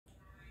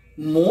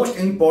most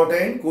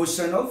important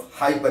question of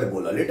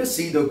hyperbola. Let us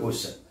see the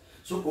question.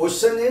 So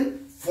question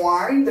is,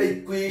 find the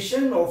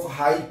equation of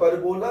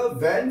hyperbola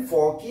when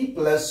Foci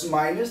plus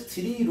minus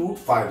 3 root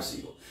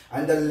 50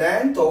 and the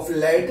length of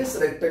lattice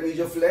rectum is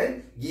of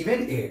length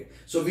given 8.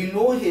 So we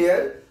know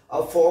here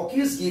a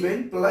Foci is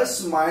given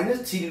plus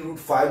minus 3 root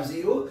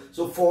 50.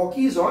 So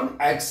Foci is on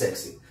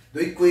x-axis. The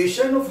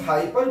equation of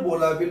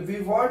hyperbola will be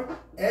what?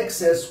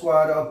 X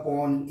square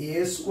upon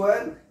a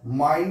square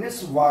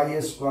minus y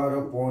square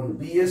upon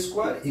b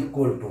square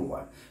equal to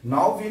 1.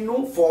 Now we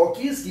know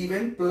Foci is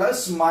given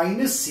plus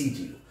minus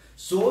c0.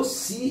 So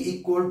c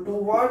equal to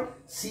what?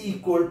 C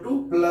equal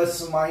to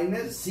plus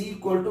minus c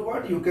equal to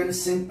what? You can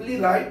simply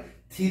write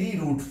 3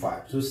 root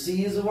 5. So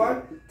c is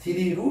what?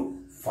 3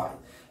 root 5.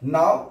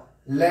 Now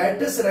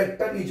lattice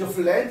rectum is of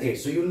length 8.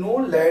 So you know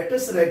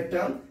lattice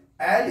rectum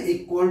L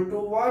equal to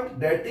what?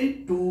 That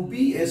is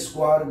 2b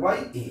square by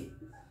a.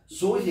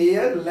 So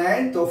here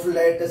length of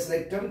lattice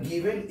rectum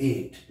given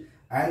 8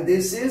 and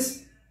this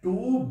is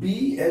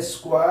 2b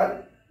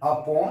square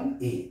upon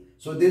a.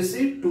 So this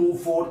is 2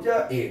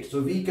 4 8.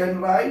 So we can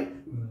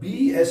write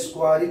b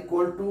square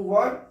equal to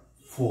what?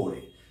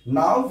 4a.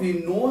 Now we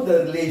know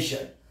the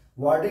relation.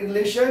 What is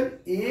relation?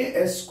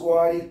 A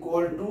square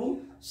equal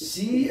to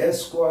c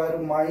square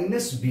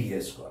minus b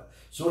square.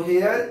 So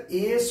here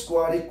a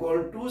square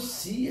equal to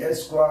c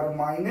square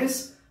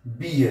minus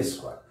b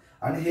square.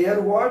 And here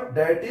what?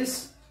 That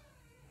is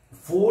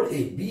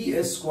 4a.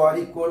 b square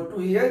equal to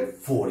here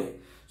 4a.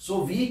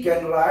 So we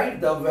can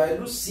write the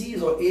value c,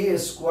 so a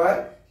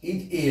square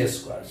is a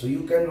square. So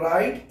you can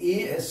write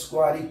a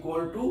square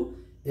equal to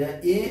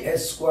a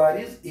square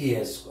is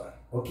a square.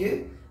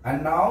 Okay.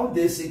 And now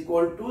this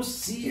equal to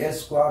c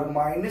square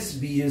minus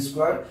b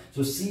square.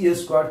 So c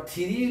square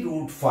 3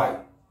 root 5.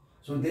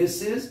 So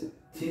this is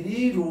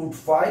 3 root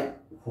 5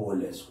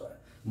 whole square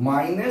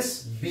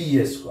minus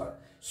b square.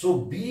 So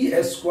b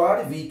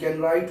square we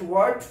can write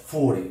what?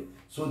 4a.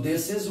 So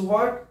this is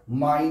what?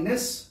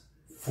 Minus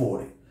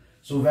 4a.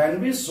 So when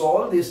we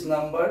solve this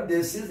number,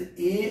 this is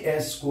a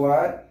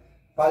square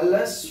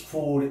plus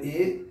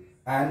 4a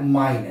and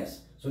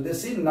minus. So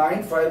this is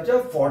 9 5 ja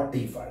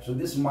 45. So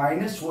this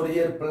minus 4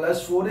 here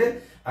plus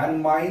 4a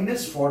and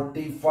minus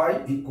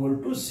 45 equal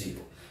to 0.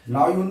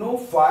 Now you know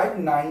 5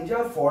 9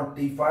 ja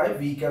 45.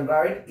 We can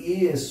write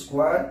a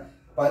square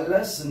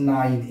plus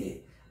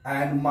 9a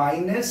and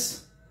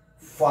minus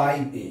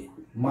 5a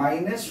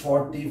minus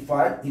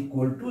 45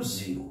 equal to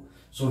 0.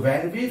 So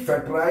when we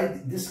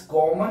factorize this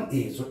common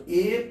a, so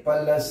a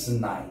plus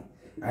 9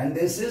 and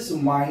this is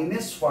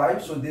minus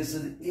 5. So this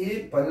is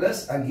a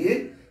plus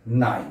again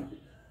 9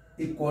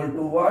 equal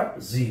to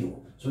what? 0.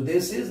 So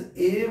this is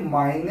a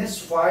minus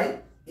 5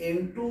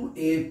 into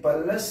a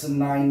plus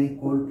 9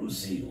 equal to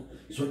 0.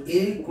 So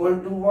a equal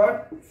to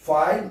what?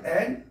 5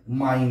 and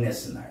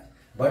minus 9.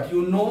 But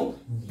you know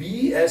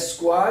b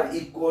square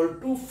equal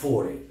to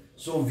 4a.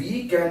 So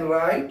we can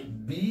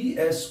write b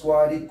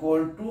square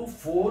equal to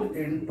 4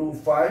 into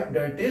 5,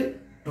 that is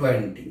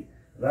 20.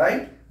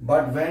 Right?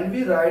 But when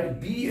we write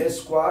b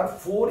square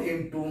 4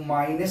 into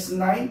minus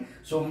 9,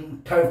 so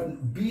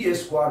b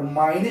square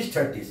minus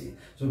 36.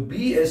 So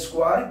b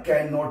square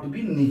cannot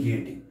be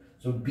negative.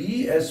 So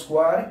b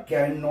square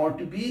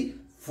cannot be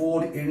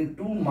 4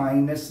 into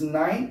minus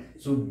 9.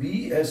 So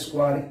b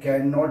square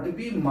cannot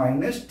be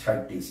minus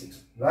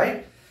 36.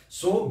 Right?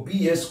 So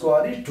b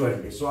square is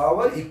 20. So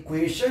our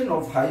equation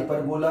of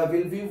hyperbola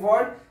will be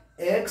what?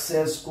 X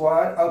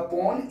square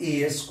upon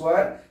a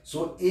square.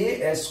 So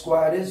a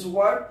square is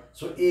what?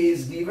 So a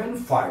is given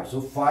 5.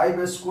 So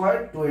 5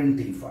 square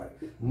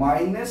 25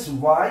 minus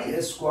y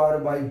square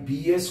by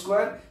b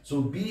square.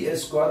 So b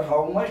square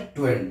how much?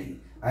 20.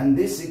 And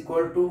this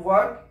equal to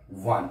what?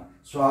 1.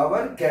 So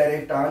our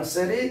correct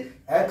answer is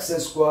x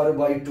square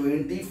by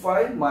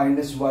 25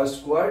 minus y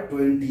square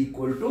 20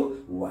 equal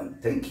to 1.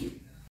 Thank you.